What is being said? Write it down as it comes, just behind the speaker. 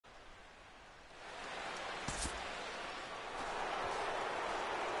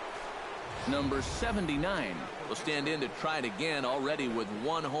Number 79 will stand in to try it again, already with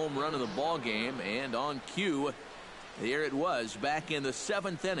one home run in the ball game, and on cue, there it was back in the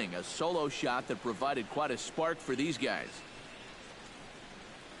 7th inning, a solo shot that provided quite a spark for these guys.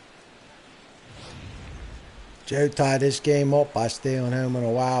 Joe tied this game up by stealing home on a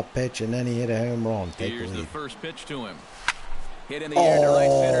wild pitch, and then he hit a home run. Here's the first pitch to him. Hit in the air to right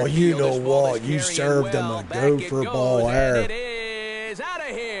center field. You know what? You served him a gopher ball there. It is out of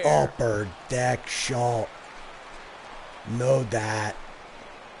here. Upper deck shot. No that.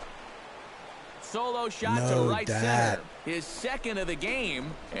 Solo shot to right center. His second of the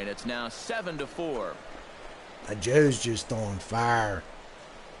game, and it's now 7-4. Joe's just on fire.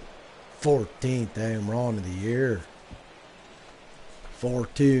 14th home run of the year.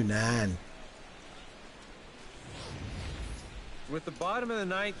 4-2-9. With the bottom of the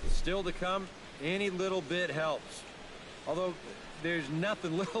ninth still to come, any little bit helps. Although there's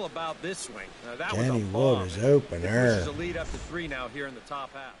nothing little about this swing. That Kenny was a bomb. Wood is open there. Pushes a lead up to 3 now here in the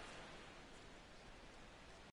top half.